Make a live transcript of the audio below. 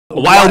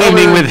Wild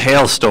Evening with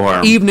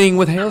Halestorm. Evening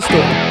with Halestorm.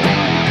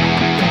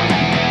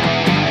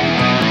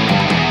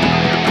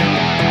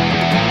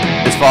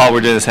 This fall we're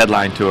doing this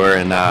headline tour,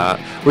 and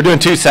we're doing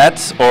 2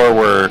 sets, or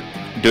we're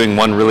doing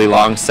one really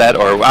long set,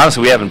 or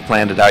honestly we haven't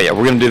planned it out yet.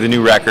 We're going to do the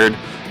new record,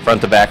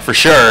 front to back for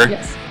sure.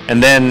 Yes.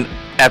 And then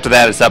after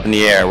that it's up in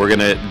the air. We're going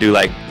to do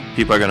like,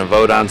 people are going to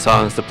vote on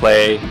songs to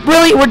play.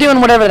 Really, we're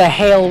doing whatever the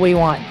hell we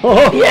want.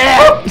 Oh.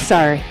 Yeah!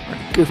 Sorry,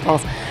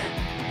 goofballs.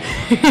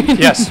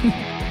 Yes.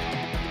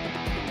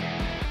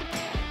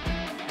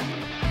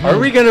 Are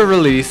we going to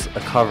release a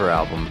cover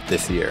album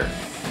this year?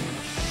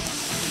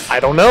 I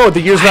don't know.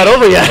 The year's not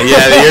over yet.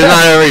 Yeah, the year's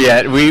not over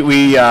yet.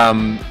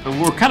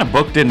 We're kind of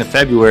booked into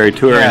February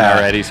touring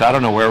already, so I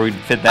don't know where we'd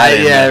fit that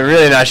in. Yeah,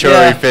 really not sure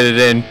where we fit it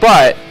in,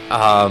 but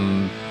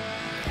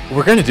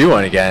we're gonna do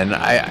one again.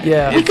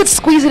 We could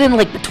squeeze it in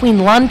like between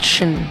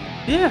lunch and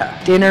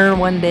dinner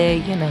one day.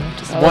 You know,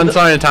 just one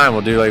song at a time.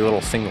 We'll do like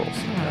little singles.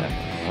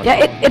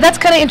 Yeah, that's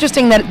kind of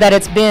interesting that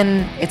it's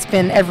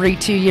been every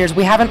 2 years.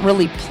 We haven't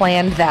really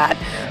planned that.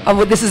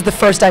 This is the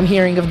first I'm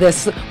hearing of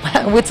this.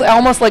 It's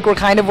almost like we're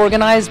kind of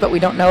organized, but we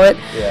don't know it.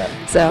 Yeah.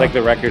 So it's like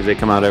the records, they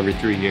come out every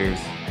 3 years,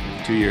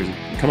 2 years.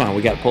 Come on,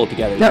 we got to pull it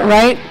together.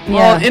 Right?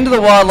 Well, Yeah. Into the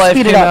Wildlife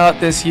Speed it came up.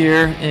 out this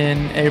year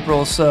in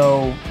April,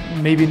 so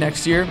maybe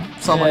next year,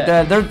 something like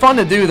that. They're fun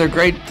to do. They're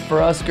great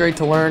for us. Great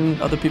to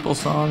learn other people's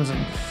songs,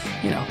 and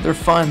you know, they're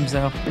fun.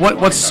 So,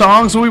 what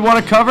songs do we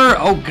want to cover?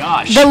 Oh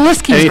gosh, The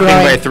list keeps Anything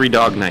growing. by Three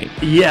Dog Night.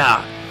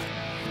 yeah.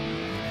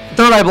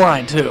 Third Eye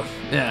Blind too.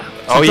 Yeah.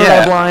 Oh, Third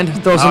yeah. Eye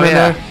Blind. Throw some in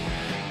there.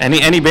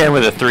 Any band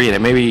with a 3 in it,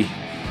 maybe.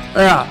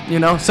 Yeah. You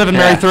know, 7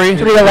 Mary 3.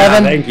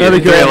 311. Thank you. That'd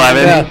be good.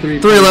 311. Yeah.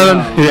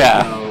 311.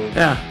 Yeah.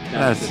 Yeah.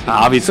 That's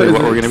obviously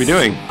what we're going to be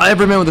doing.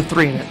 Every man with a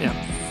 3 in it. Yeah.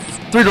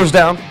 3 Doors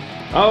Down.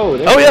 Oh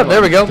Yeah.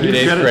 There we go. 3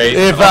 Days Grace.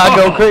 If I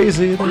go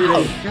crazy.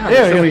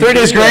 Yeah. 3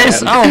 Days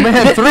Grace. Oh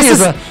man, 3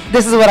 is a.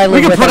 This is what I live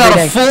We could with put out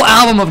every a day. full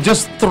album of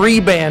just 3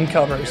 band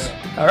covers.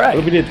 All right. What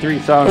if we did 3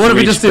 songs What if from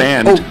we each just did?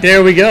 band? Oh,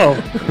 there we go.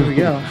 There we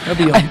go. That'd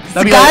be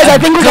Guys, I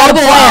think we got a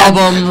double plan.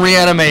 album.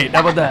 Reanimate. How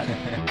about that?